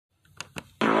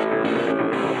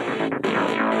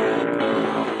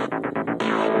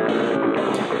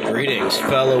Greetings,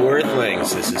 fellow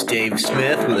Earthlings. This is Dave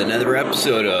Smith with another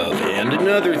episode of And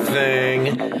Another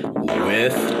Thing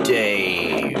with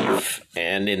Dave.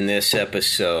 And in this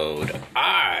episode,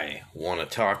 I want to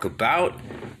talk about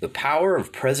the power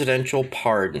of presidential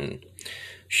pardon.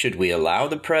 Should we allow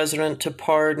the president to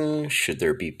pardon? Should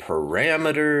there be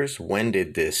parameters? When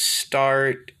did this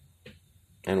start?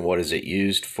 And what is it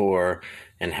used for?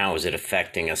 And how is it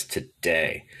affecting us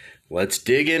today? Let's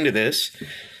dig into this.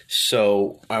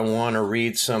 So I want to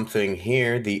read something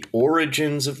here. The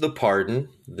Origins of the Pardon.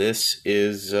 This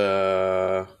is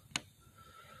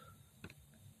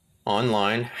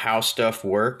online. How stuff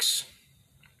works.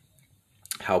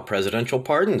 How presidential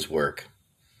pardons work.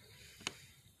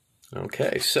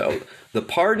 Okay, so the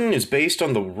pardon is based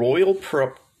on the royal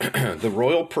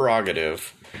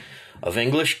prerogative of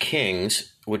English kings,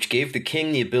 which gave the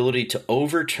king the ability to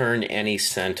overturn any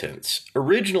sentence.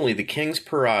 Originally, the king's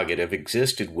prerogative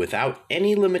existed without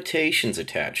any limitations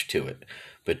attached to it,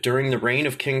 but during the reign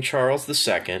of King Charles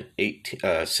II,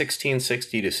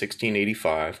 1660 to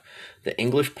 1685, the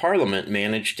English Parliament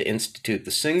managed to institute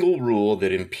the single rule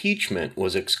that impeachment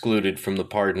was excluded from the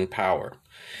pardon power.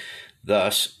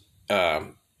 Thus,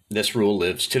 this rule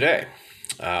lives today.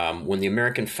 When the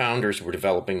American founders were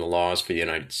developing the laws for the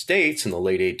United States in the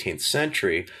late 18th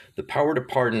century, the power to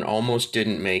pardon almost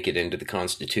didn't make it into the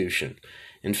Constitution.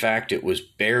 In fact, it was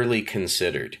barely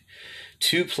considered.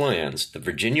 Two plans, the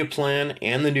Virginia Plan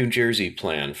and the New Jersey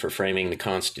Plan for framing the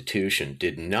Constitution,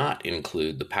 did not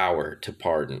include the power to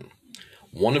pardon.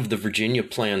 One of the Virginia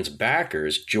Plan's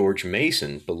backers, George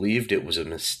Mason, believed it was a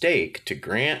mistake to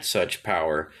grant such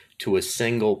power to a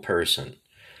single person,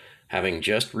 having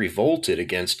just revolted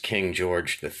against King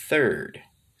George III,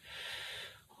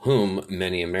 whom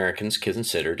many Americans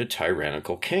considered a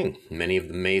tyrannical king. Many of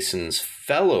the Masons'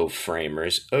 fellow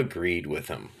framers agreed with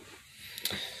him.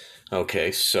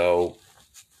 Okay, so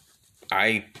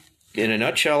in a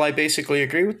nutshell, I basically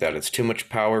agree with that. It's too much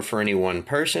power for any one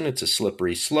person. It's a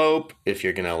slippery slope. If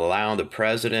you're going to allow the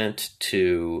president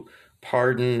to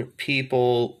pardon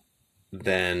people,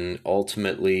 then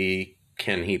ultimately,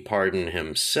 can he pardon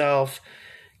himself?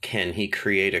 Can he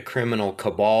create a criminal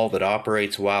cabal that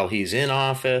operates while he's in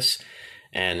office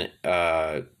and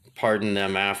pardon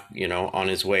them after, on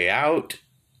his way out?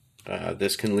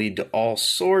 This can lead to all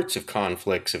sorts of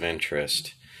conflicts of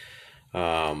interest.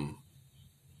 So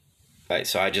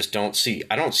I just don't see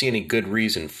any good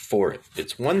reason for it.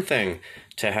 It's one thing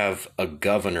to have a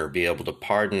governor be able to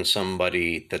pardon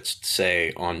somebody that's,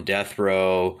 say, on death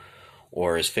row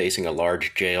or is facing a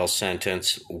large jail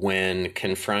sentence when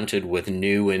confronted with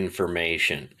new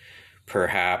information,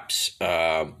 perhaps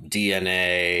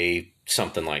DNA,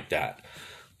 something like that.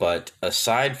 But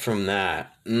aside from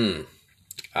that,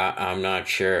 I'm not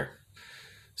sure.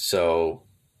 So,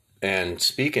 and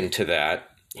speaking to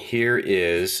that, here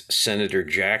is Senator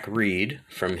Jack Reed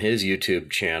from his YouTube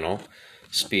channel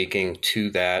speaking to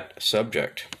that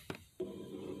subject.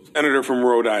 Senator from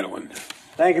Rhode Island.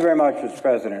 Thank you very much, Mr.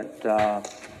 President.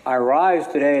 I rise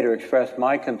today to express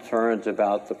my concerns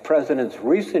about the President's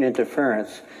recent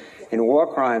interference in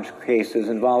war crimes cases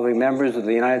involving members of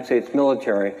the United States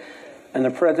military and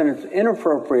the President's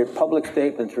inappropriate public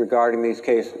statements regarding these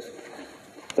cases.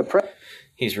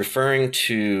 He's referring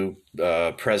to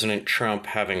President Trump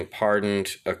having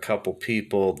pardoned a couple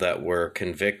people that were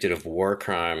convicted of war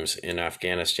crimes in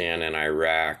Afghanistan and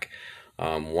Iraq,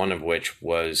 one of which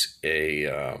was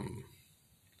a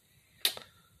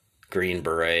Green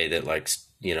Beret that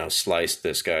sliced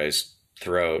this guy's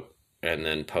throat and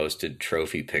then posted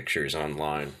trophy pictures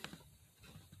online.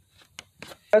 The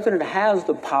President has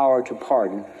the power to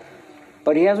pardon,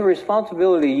 but he has a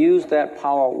responsibility to use that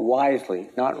power wisely,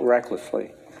 not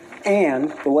recklessly.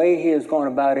 And the way he has gone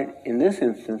about it in this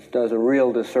instance does a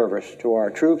real disservice to our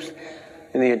troops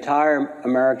and the entire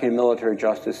American military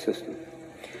justice system.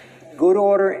 Good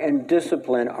order and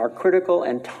discipline are critical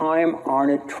and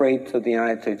time-honored traits of the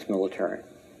United States military,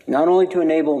 not only to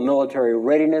enable military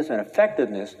readiness and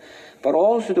effectiveness, but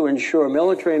also to ensure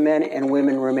military men and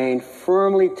women remain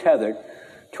firmly tethered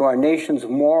to our nation's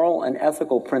moral and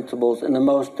ethical principles in the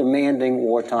most demanding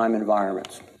wartime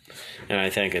environments. And I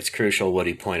think it's crucial what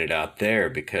he pointed out there,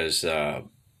 because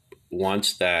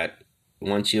once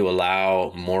you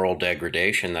allow moral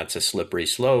degradation, that's a slippery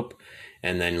slope.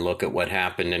 And then look at what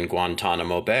happened in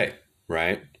Guantanamo Bay,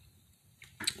 right?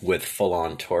 With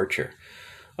full-on torture.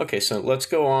 Okay, so let's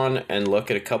go on and look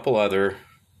at a couple other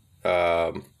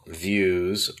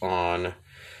views on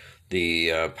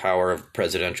the power of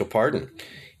presidential pardon.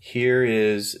 Here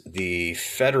is the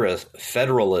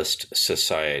Federalist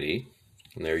Society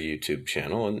their YouTube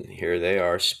channel, and here they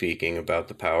are speaking about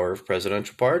the power of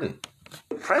presidential pardon.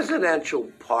 Presidential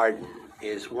pardon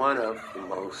is one of the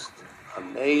most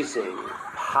amazing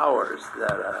powers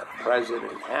that a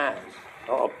president has.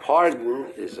 A pardon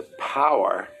is a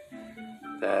power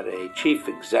that a chief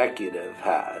executive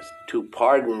has to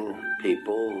pardon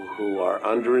people who are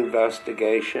under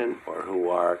investigation or who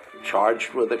are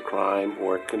charged with a crime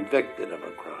or convicted of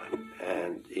a crime.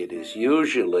 And it is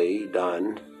usually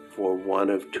done for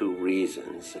one of two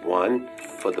reasons. One,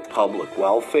 for the public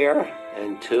welfare,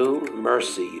 and two,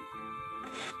 mercy.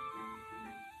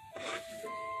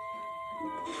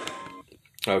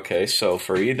 Okay, so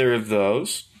for either of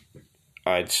those,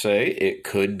 I'd say it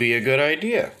could be a good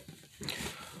idea.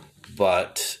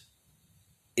 But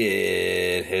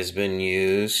it has been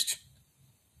used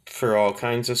for all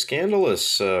kinds of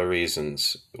scandalous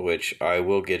reasons, which I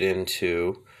will get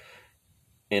into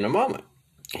in a moment.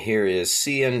 Here is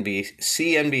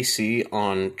CNBC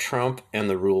on Trump and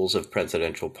the rules of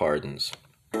presidential pardons.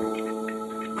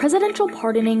 Presidential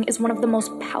pardoning is one of the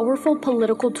most powerful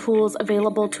political tools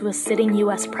available to a sitting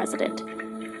U.S. president.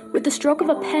 With the stroke of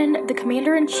a pen, the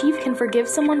commander-in-chief can forgive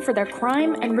someone for their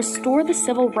crime and restore the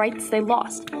civil rights they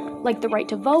lost, like the right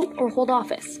to vote or hold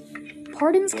office.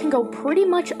 Pardons can go pretty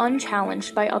much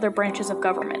unchallenged by other branches of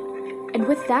government, and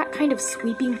with that kind of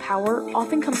sweeping power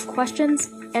often comes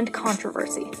questions and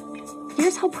controversy.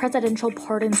 Here's how presidential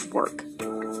pardons work.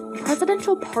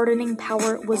 Presidential pardoning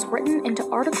power was written into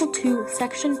Article 2,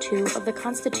 Section 2 of the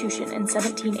Constitution in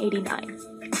 1789.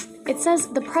 It says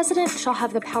the president shall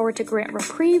have the power to grant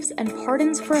reprieves and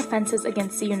pardons for offenses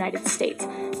against the United States,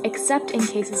 except in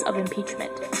cases of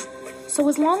impeachment. So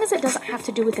as long as it doesn't have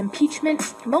to do with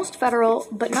impeachment, most federal,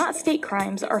 but not state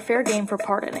crimes are fair game for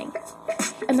pardoning.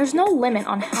 And there's no limit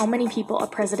on how many people a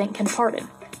president can pardon.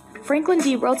 Franklin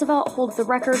D. Roosevelt holds the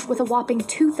record with a whopping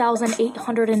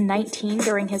 2,819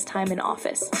 during his time in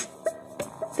office.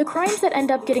 The crimes that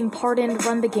end up getting pardoned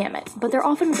run the gamut, but they're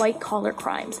often white-collar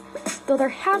crimes, though there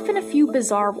have been a few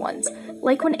bizarre ones,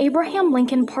 like when Abraham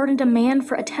Lincoln pardoned a man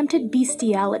for attempted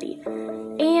bestiality.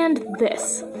 And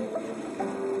this.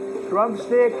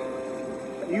 Drumstick,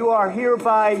 you are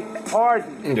hereby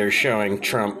pardoned. They're showing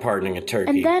Trump pardoning a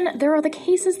turkey. And then there are the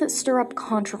cases that stir up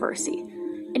controversy.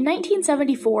 In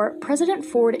 1974, President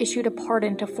Ford issued a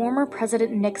pardon to former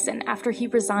President Nixon after he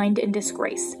resigned in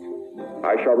disgrace.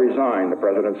 I shall resign the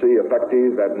presidency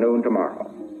effective at noon tomorrow.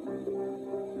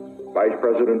 Vice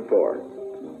President Ford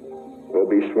will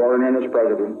be sworn in as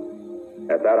president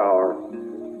at that hour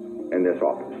in this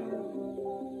office.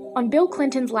 On Bill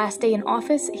Clinton's last day in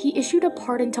office, he issued a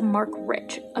pardon to Mark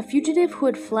Rich, a fugitive who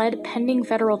had fled pending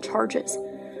federal charges.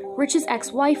 Rich's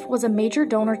ex-wife was a major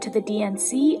donor to the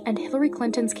DNC and Hillary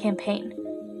Clinton's campaign.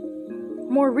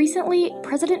 More recently,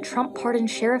 President Trump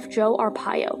pardoned Sheriff Joe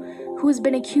Arpaio, who has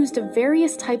been accused of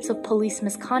various types of police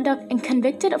misconduct and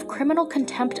convicted of criminal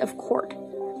contempt of court.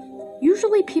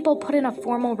 Usually people put in a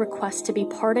formal request to be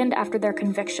pardoned after their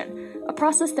conviction, a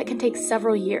process that can take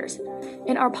several years.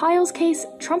 In Arpaio's case,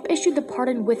 Trump issued the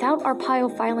pardon without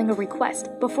Arpaio filing a request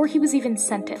before he was even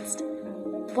sentenced.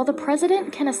 While the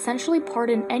president can essentially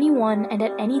pardon anyone and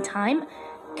at any time,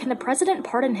 can the president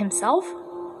pardon himself?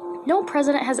 No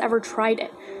president has ever tried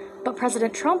it, but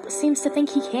President Trump seems to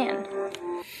think he can.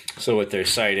 So what they're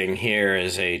citing here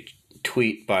is a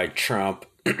tweet by Trump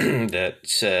that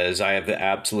says, "I have the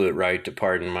absolute right to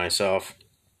pardon myself.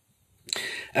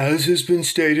 As has been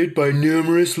stated by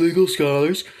numerous legal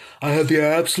scholars, I have the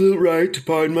absolute right to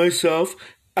pardon myself.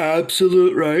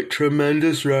 Absolute right,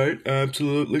 tremendous right,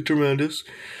 absolutely tremendous.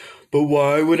 But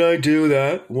why would I do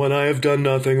that when I have done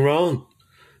nothing wrong?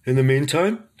 In the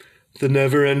meantime, the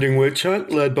never-ending witch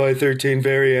hunt, led by 13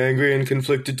 very angry and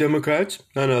conflicted Democrats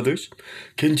and others,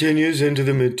 continues into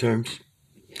the midterms."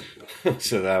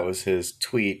 So that was his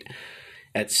tweet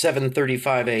at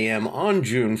 7:35 a.m. on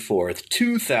June 4th,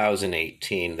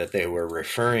 2018, that they were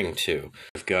referring to.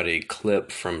 I've got a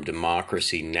clip from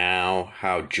Democracy Now!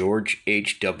 How George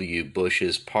H.W.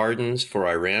 Bush's pardons for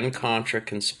Iran-Contra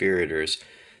conspirators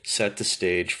set the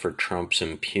stage for Trump's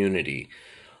impunity.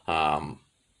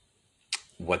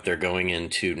 What they're going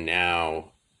into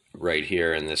now, right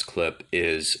here in this clip,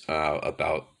 is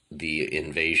about the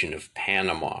invasion of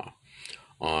Panama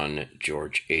on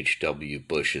George H.W.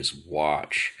 Bush's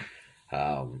watch.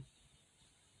 Well,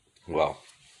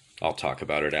 I'll talk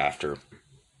about it after.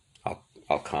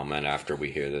 I'll comment after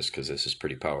we hear this, because this is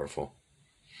pretty powerful.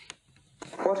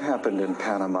 What happened in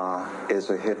Panama is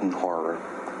a hidden horror.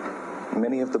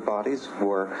 Many of the bodies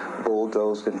were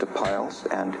bulldozed into piles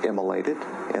and immolated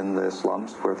in the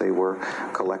slums where they were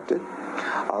collected.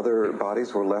 Other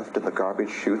bodies were left in the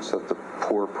garbage chutes of the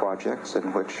poor projects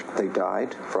in which they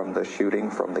died from the shooting,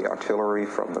 from the artillery,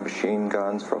 from the machine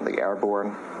guns, from the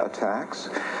airborne attacks.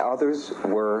 Others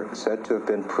were said to have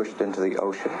been pushed into the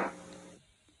ocean.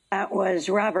 That was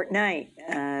Robert Knight,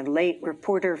 a late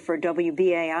reporter for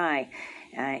WBAI,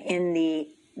 in the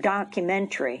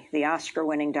documentary, the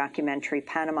Oscar-winning documentary,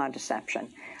 Panama Deception.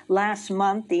 Last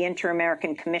month, the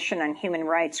Inter-American Commission on Human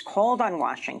Rights called on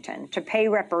Washington to pay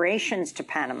reparations to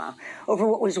Panama over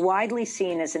what was widely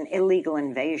seen as an illegal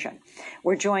invasion.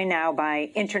 We're joined now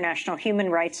by international human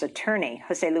rights attorney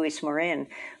Jose Luis Morin,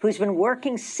 who's been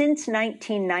working since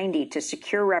 1990 to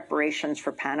secure reparations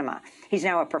for Panama. He's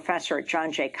now a professor at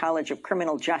John Jay College of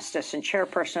Criminal Justice and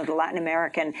chairperson of the Latin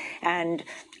American and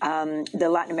the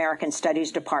Latin American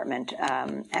Studies Department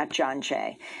at John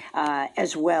Jay,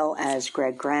 as well as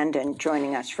Greg Grandin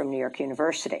joining us from New York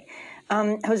University.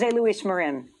 Jose Luis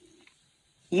Morin,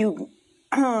 you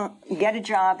get a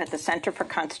job at the Center for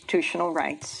Constitutional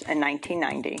Rights in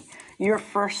 1990. Your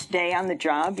first day on the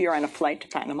job, you're on a flight to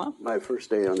Panama. My first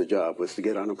day on the job was to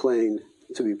get on a plane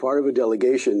to be part of a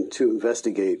delegation to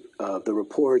investigate the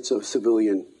reports of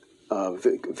civilian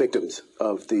victims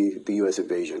of the U.S.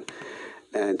 invasion.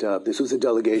 And this was a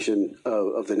delegation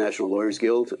of the National Lawyers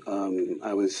Guild.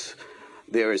 I was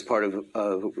there as part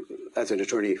of, as an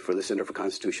attorney for the Center for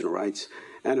Constitutional Rights.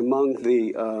 And among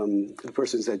the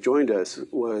persons that joined us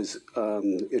was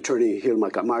attorney Hilma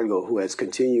Camargo, who has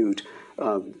continued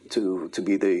to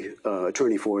be the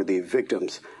attorney for the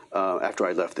victims after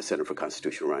I left the Center for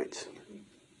Constitutional Rights.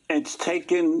 It's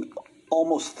taken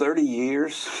almost 30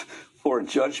 years for a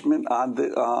judgment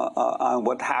on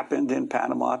what happened in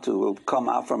Panama to come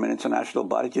out from an international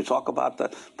body. Can you talk about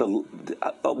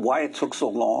why it took so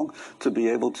long to be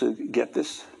able to get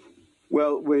this?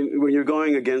 Well, when you're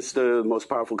going against the most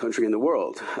powerful country in the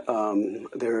world,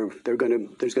 there's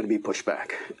going to be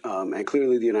pushback, and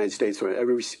clearly the United States, for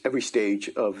every stage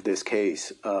of this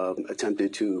case,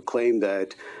 attempted to claim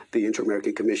that the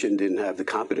Inter-American Commission didn't have the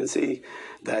competency,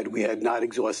 that we had not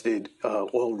exhausted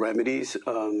all remedies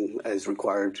as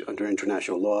required under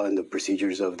international law and the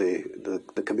procedures of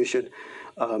the Commission.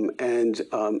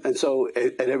 And so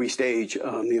at every stage,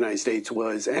 the United States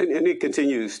was, and it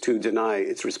continues to deny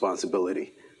its responsibility.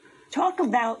 Talk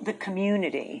about the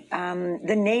community,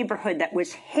 the neighborhood that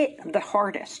was hit the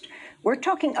hardest. We're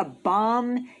talking a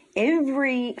bomb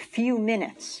every few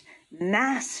minutes,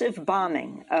 massive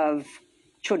bombing of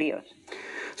Chorrillos.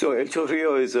 So El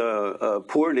Chorrillo is a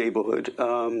poor neighborhood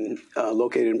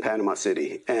located in Panama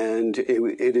City, and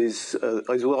it is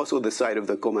also the site of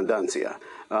the Comandancia,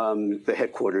 the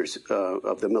headquarters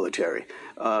of the military.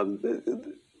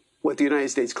 What the United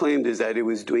States claimed is that it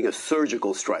was doing a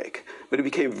surgical strike, but it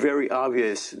became very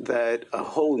obvious that a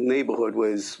whole neighborhood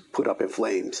was put up in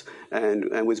flames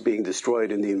and was being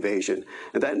destroyed in the invasion.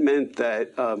 And that meant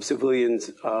that civilians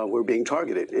were being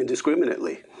targeted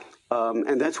indiscriminately.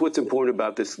 And that's what's important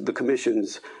about the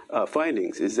Commission's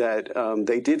findings, is that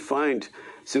they did find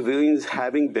civilians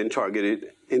having been targeted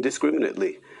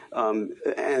indiscriminately,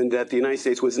 and that the United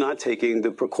States was not taking the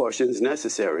precautions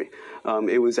necessary.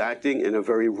 It was acting in a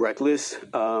very reckless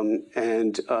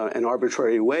and an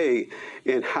arbitrary way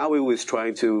in how it was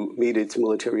trying to meet its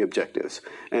military objectives.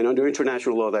 And under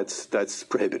international law, that's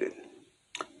prohibited.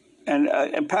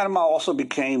 And Panama also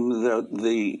became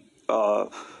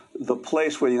the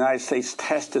place where the United States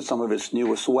tested some of its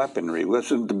newest weaponry.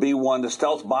 The B-1, the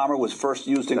stealth bomber, was first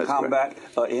used in combat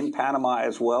in Panama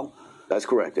as well. That's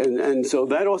correct. And so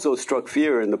that also struck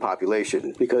fear in the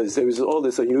population because there was all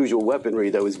this unusual weaponry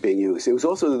that was being used. It was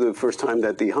also the first time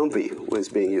that the Humvee was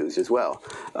being used as well,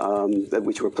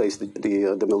 which replaced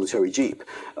the military Jeep.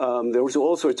 There was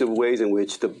all sorts of ways in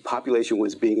which the population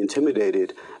was being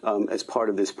intimidated as part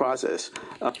of this process.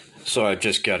 So I've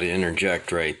just got to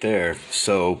interject right there.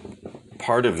 So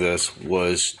part of this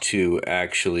was to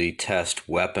actually test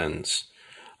weapons.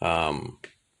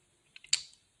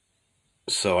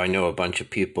 So I know a bunch of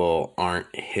people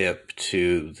aren't hip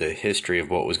to the history of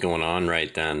what was going on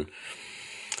right then,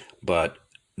 but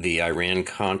the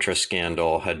Iran-Contra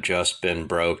scandal had just been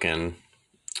broken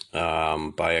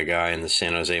by a guy in the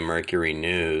San Jose Mercury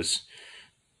News,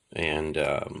 and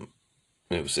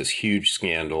it was this huge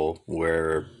scandal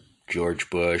where George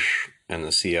Bush and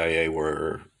the CIA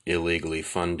were illegally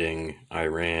funding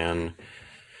Iran,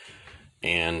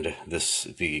 and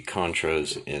the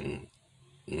Contras in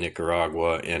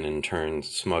Nicaragua, and in turn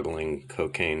smuggling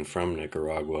cocaine from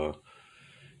Nicaragua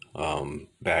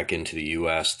back into the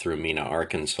U.S. through Mena,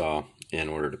 Arkansas, in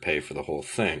order to pay for the whole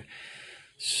thing.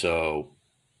 So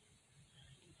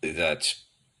that's,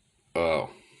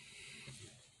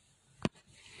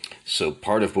 so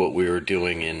part of what we were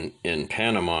doing in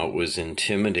Panama was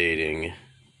intimidating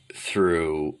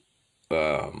through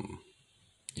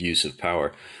use of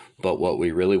power. But what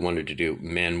we really wanted to do,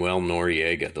 Manuel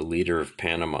Noriega, the leader of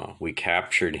Panama, we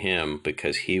captured him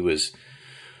because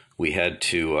we had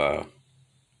to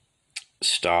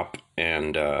stop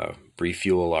and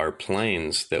refuel our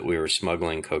planes that we were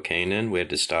smuggling cocaine in. We had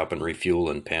to stop and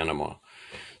refuel in Panama.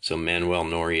 So Manuel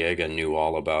Noriega knew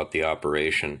all about the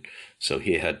operation. So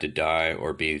he had to die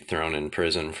or be thrown in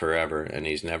prison forever, and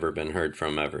he's never been heard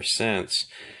from ever since.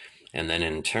 And then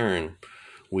in turn,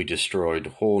 we destroyed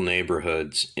whole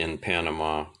neighborhoods in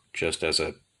Panama just as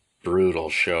a brutal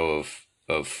show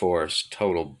of force,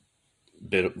 total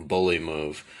bully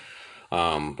move.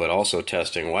 But also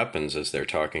testing weapons, as they're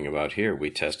talking about here. We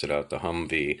tested out the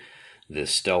Humvee, the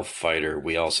stealth fighter.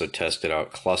 We also tested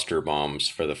out cluster bombs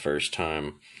for the first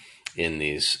time in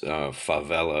these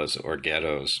favelas or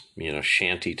ghettos,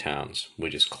 shanty towns. We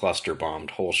just cluster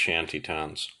bombed whole shanty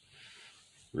towns.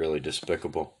 Really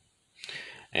despicable.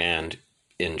 And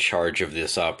in charge of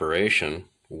this operation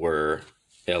were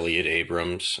Elliot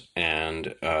Abrams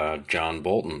and John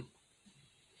Bolton,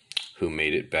 who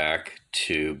made it back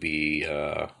to be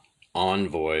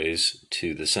envoys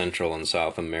to the Central and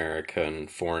South American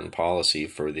foreign policy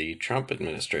for the Trump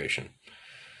administration,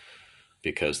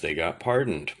 because they got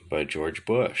pardoned by George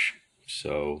Bush.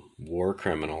 So war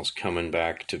criminals coming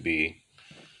back to be,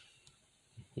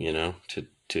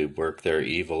 to work their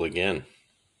evil again.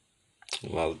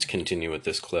 Well, let's continue with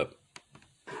this clip.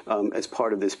 As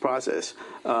part of this process.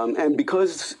 And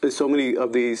because so many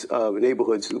of these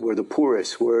neighborhoods were the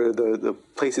poorest, were the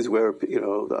places where,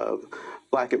 the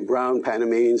black and brown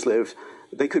Panamanians lived,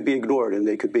 they could be ignored and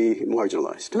they could be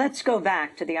marginalized. Let's go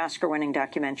back to the Oscar-winning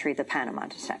documentary, The Panama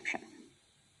Deception.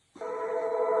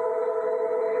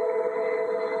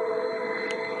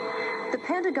 The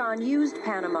Pentagon used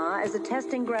Panama as a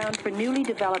testing ground for newly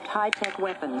developed high-tech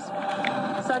weapons,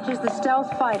 such as the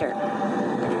stealth fighter,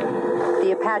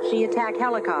 the Apache attack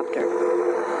helicopter,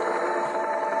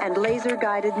 and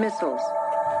laser-guided missiles.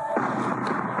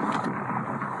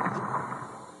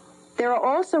 There are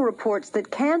also reports that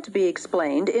can't be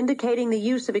explained, indicating the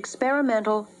use of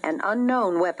experimental and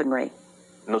unknown weaponry.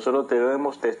 Nosotros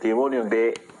tenemos testimonio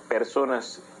de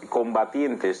personas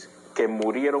combatientes.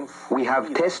 We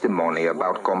have testimony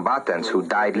about combatants who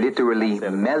died literally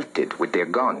melted with their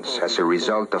guns as a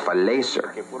result of a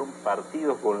laser.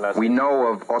 We know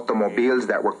of automobiles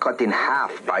that were cut in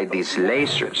half by these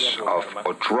lasers, of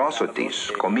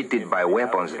atrocities committed by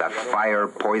weapons that fire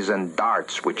poison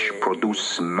darts which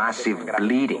produce massive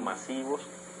bleeding.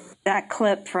 That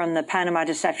clip from the Panama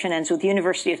Deception ends with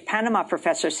University of Panama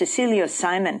professor Cecilio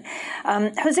Simon.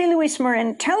 Jose Luis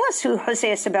Marin, tell us who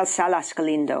Jose Isabel Salas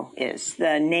Galindo is,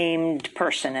 the named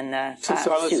person in the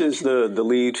Salas suit. is the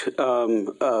lead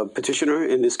petitioner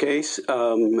in this case.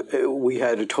 We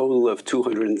had a total of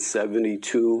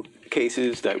 272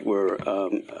 cases that were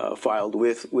filed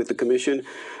with the commission.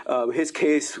 His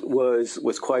case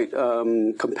was quite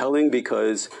compelling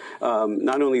because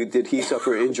not only did he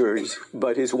suffer injuries,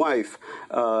 but his wife,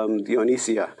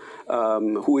 Dionisia,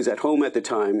 who was at home at the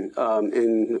time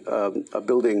in a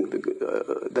building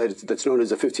that's known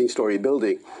as a 15-story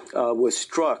building, was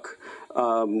struck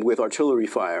with artillery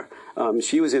fire.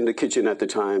 She was in the kitchen at the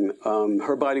time.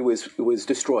 Her body was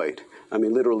destroyed. I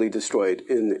mean, literally destroyed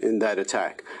in that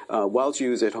attack while she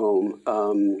was at home,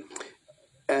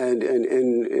 and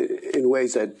in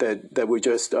ways that were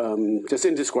just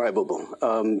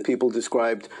indescribable. People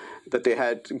described that they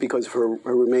had, because her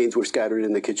remains were scattered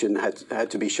in the kitchen, had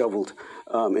to be shoveled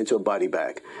into a body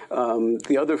bag.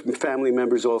 The other family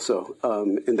members also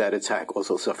in that attack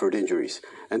also suffered injuries,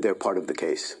 and they're part of the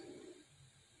case.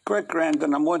 Greg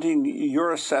Grandin, I'm wondering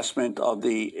your assessment of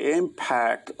the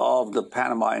impact of the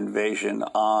Panama invasion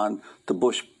on the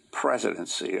Bush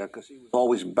presidency, because he was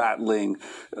always battling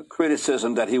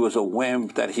criticism that he was a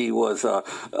wimp, that he was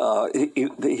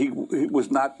he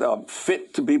was not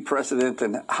fit to be president,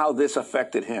 and how this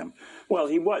affected him. Well,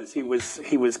 he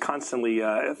was constantly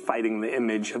fighting the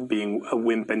image of being a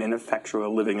wimp and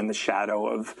ineffectual, living in the shadow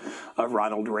of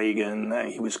Ronald Reagan.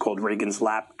 He was called Reagan's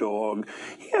lapdog.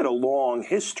 He had a long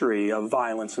history of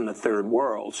violence in the Third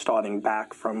World, starting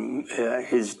back from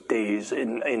his days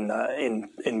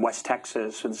in West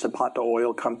Texas and Zapata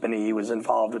Oil Company. He was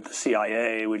involved with the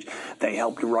CIA, which they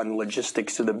helped run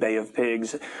logistics to the Bay of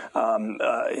Pigs.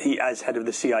 He, as head of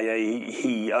the CIA,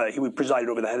 he presided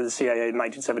over the head of the CIA in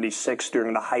 1976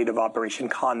 during the height of Operation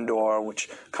Condor, which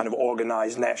kind of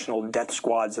organized national death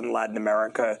squads in Latin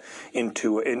America and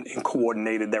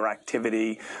coordinated their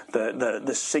activity.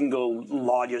 The single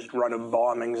largest run of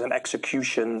bombings and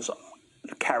executions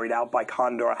carried out by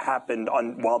Condor happened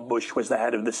while Bush was the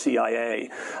head of the CIA.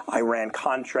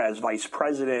 Iran-Contra as vice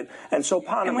president. And so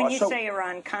Panama... And when you say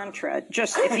Iran-Contra,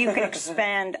 just if you could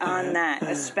expand on that,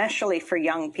 especially for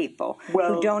young people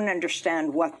who don't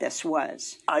understand what this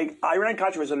was.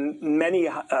 Iran-Contra was a many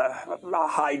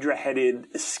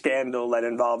hydra-headed scandal that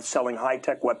involved selling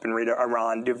high-tech weaponry to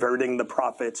Iran, diverting the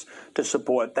profits to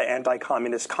support the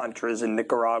anti-communist Contras in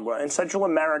Nicaragua and Central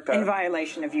America. In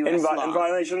violation of U.S. law. In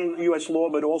violation of U.S. law,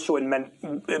 but also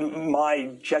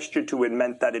my gesture to it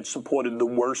meant that it supported the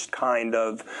worst kind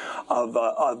of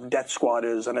death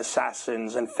squatters and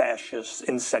assassins and fascists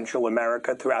in Central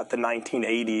America throughout the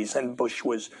 1980s, and Bush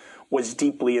was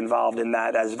deeply involved in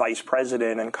that as vice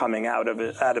president and coming out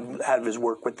of his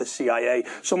work with the CIA.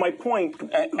 So my point to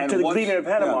the Cleveland of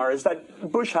Panama is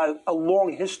that Bush had a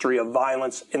long history of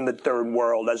violence in the Third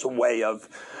World as a way of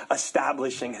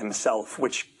establishing himself,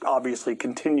 which obviously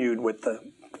continued with the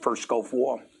first Gulf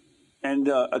War. And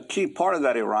a key part of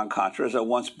that Iran-Contra is that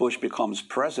once Bush becomes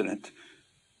president,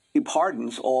 he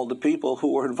pardons all the people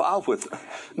who were involved with it.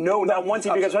 No, not once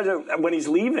he becomes president, when he's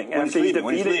leaving. When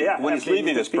he's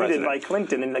leaving as president. By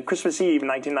Clinton in Christmas Eve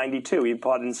 1992. He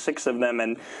pardoned 6 of them.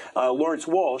 And Lawrence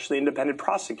Walsh, the independent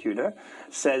prosecutor,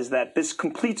 says that this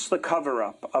completes the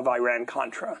cover-up of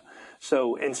Iran-Contra.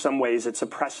 So in some ways, it's a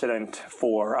precedent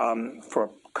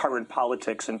for current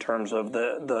politics in terms of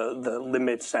the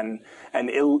limits and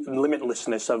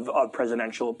limitlessness of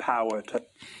presidential power.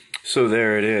 So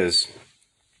there it is.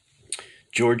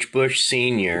 George Bush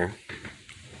Sr.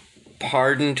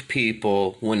 pardoned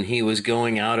people when he was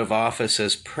going out of office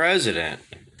as president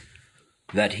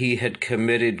that he had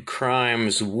committed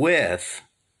crimes with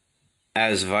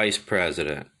as vice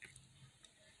president.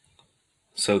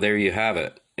 So there you have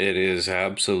it. It is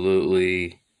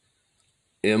absolutely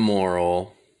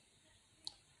immoral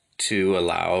to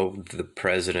allow the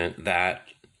president that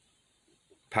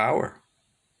power.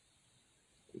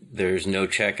 There's no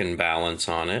check and balance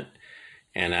on it.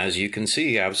 And as you can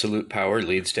see, absolute power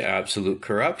leads to absolute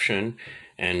corruption.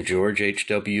 And George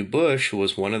H.W. Bush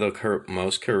was one of the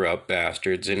most corrupt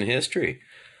bastards in history.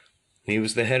 He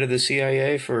was the head of the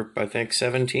CIA for, I think,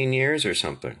 17 years or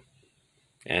something.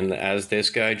 And as this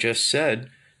guy just said,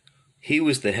 he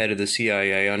was the head of the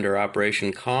CIA under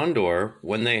Operation Condor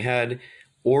when they had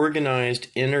organized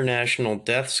international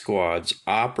death squads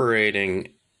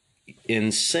operating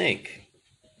in sync.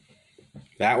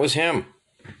 That was him.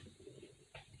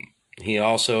 He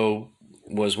also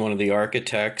was one of the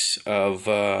architects of,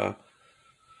 the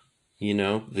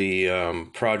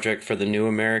project for the New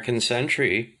American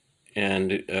Century,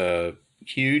 and a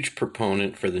huge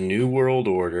proponent for the New World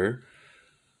Order.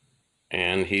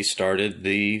 And he started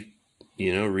the,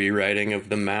 rewriting of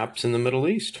the maps in the Middle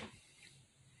East.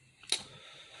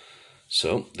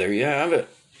 So there you have it.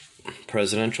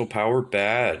 Presidential power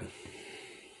bad.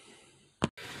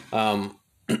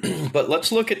 But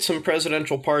let's look at some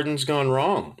presidential pardons gone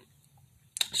wrong.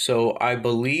 So I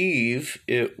believe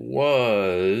it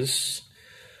was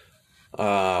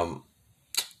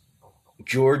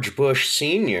George Bush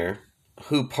Sr.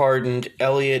 who pardoned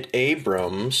Elliott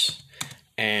Abrams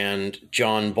and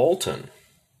John Bolton.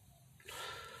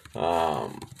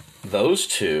 Those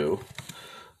two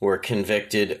were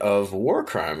convicted of war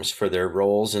crimes for their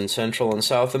roles in Central and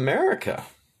South America.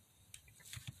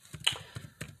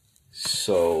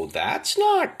 So that's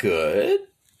not good.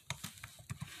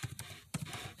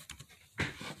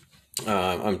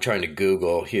 I'm trying to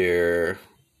Google here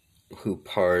who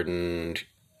pardoned.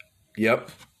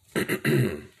 Yep.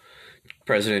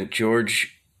 President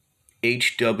George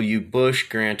H.W. Bush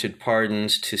granted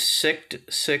pardons to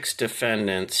six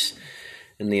defendants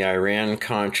in the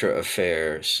Iran-Contra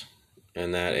affairs,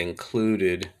 and that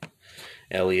included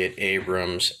Elliott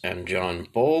Abrams and John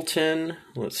Bolton.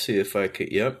 Let's see if I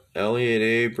could. Yep, Elliott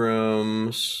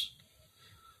Abrams,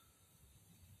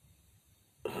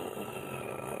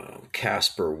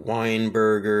 Caspar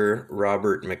Weinberger,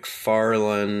 Robert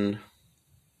McFarlane,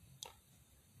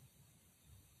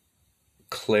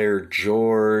 Claire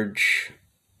George,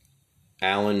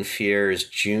 Alan Fierres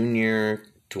Jr.,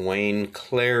 Dwayne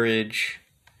Claridge.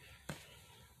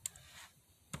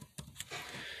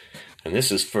 And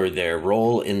this is for their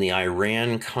role in the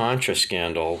Iran-Contra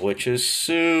scandal, which is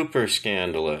super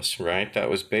scandalous, right? That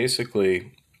was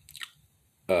basically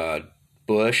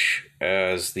Bush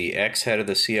as the ex-head of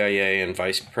the CIA and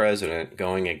vice president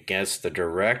going against the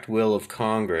direct will of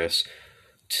Congress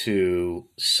to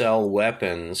sell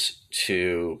weapons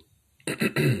to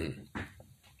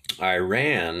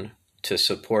Iran to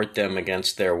support them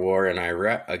against their war in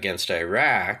against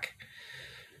Iraq.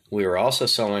 We were also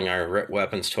selling our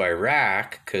weapons to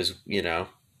Iraq because, you know,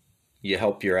 you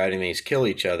help your enemies kill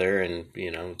each other and, you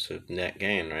know, it's a net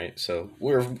gain, right? So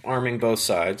we're arming both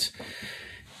sides.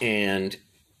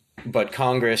 But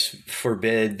Congress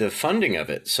forbid the funding of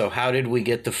it. So how did we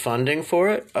get the funding for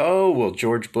it? Oh, well,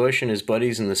 George Bush and his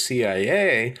buddies in the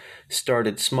CIA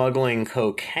started smuggling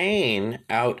cocaine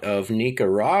out of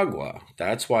Nicaragua.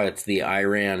 That's why it's the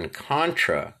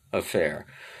Iran-Contra affair.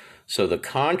 So the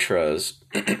Contras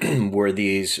were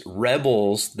these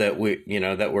rebels that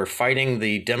were fighting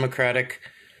the democratic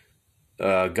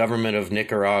government of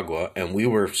Nicaragua, and we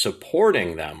were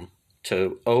supporting them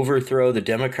to overthrow the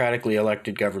democratically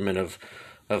elected government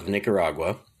of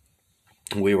Nicaragua.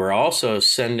 We were also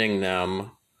sending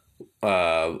them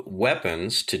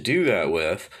weapons to do that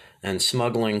with and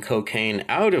smuggling cocaine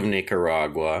out of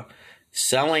Nicaragua,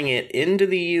 selling it into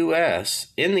the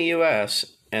U.S.,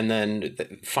 and then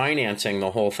financing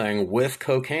the whole thing with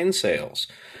cocaine sales.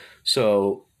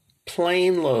 So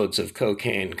plane loads of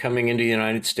cocaine coming into the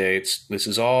United States. This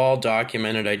is all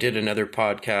documented. I did another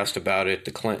podcast about it,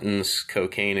 the Clintons,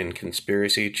 Cocaine and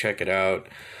Conspiracy. Check it out.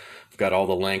 I've got all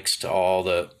the links to all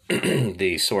the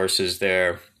the sources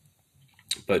there.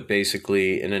 But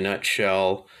basically, in a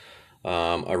nutshell,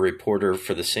 a reporter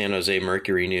for the San Jose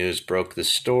Mercury News broke the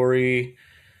story.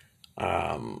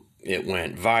 It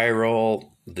went viral.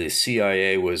 The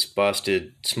CIA was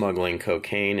busted smuggling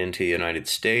cocaine into the United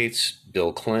States.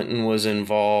 Bill Clinton was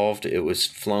involved. It was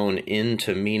flown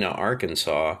into Mena,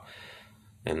 Arkansas,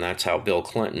 and that's how Bill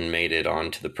Clinton made it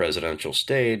onto the presidential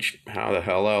stage. How the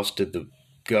hell else did the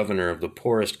governor of the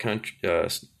poorest country,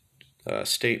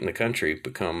 state in the country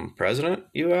become president,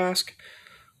 you ask?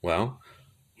 Well,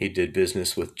 he did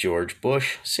business with George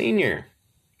Bush Sr.,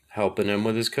 helping him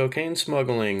with his cocaine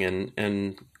smuggling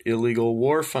and illegal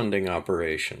war funding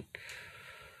operation.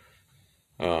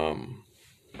 And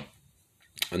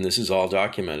this is all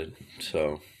documented.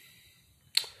 So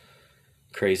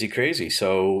crazy.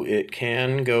 So it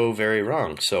can go very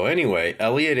wrong. So anyway,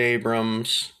 Elliot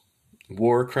Abrams,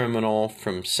 war criminal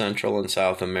from Central and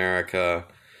South America,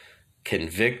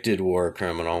 convicted war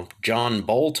criminal. John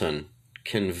Bolton,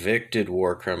 convicted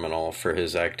war criminal for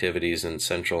his activities in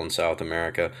Central and South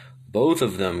America. Both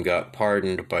of them got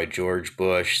pardoned by George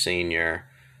Bush Sr.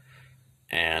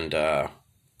 and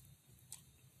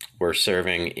were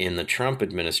serving in the Trump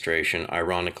administration,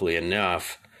 ironically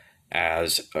enough,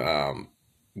 as,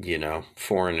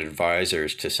 foreign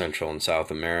advisors to Central and South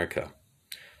America,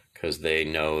 because they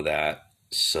know that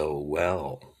so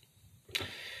well.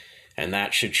 And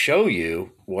that should show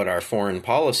you what our foreign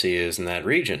policy is in that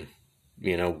region.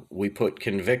 You know, we put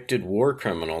convicted war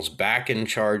criminals back in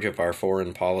charge of our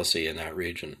foreign policy in that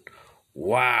region.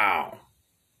 Wow.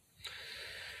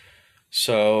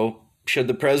 So, should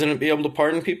the president be able to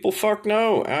pardon people? Fuck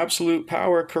no. Absolute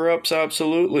power corrupts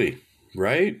absolutely.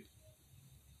 Right?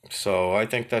 So, I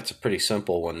think that's a pretty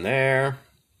simple one there.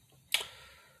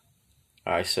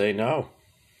 I say no.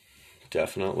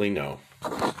 Definitely no.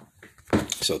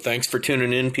 So, thanks for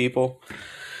tuning in, people.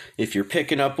 If you're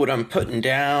picking up what I'm putting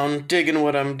down, digging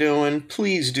what I'm doing,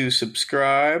 please do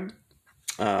subscribe.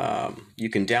 You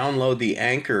can download the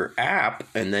Anchor app,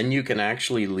 and then you can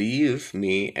actually leave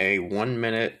me a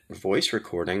 1-minute voice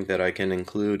recording that I can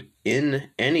include in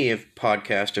any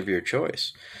podcast of your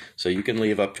choice. So you can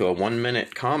leave up to a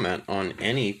 1-minute comment on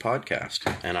any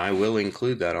podcast, and I will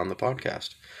include that on the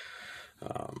podcast.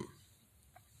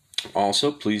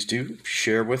 Also, please do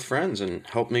share with friends and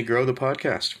help me grow the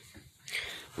podcast.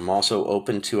 I'm also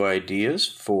open to ideas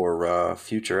for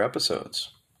future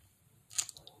episodes.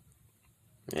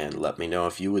 And let me know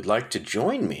if you would like to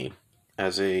join me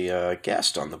as a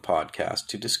guest on the podcast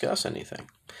to discuss anything.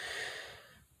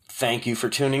 Thank you for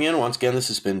tuning in. Once again, this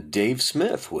has been Dave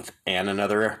Smith with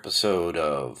another episode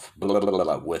of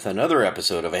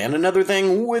And Another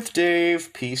Thing with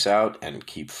Dave. Peace out and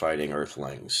keep fighting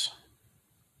Earthlings.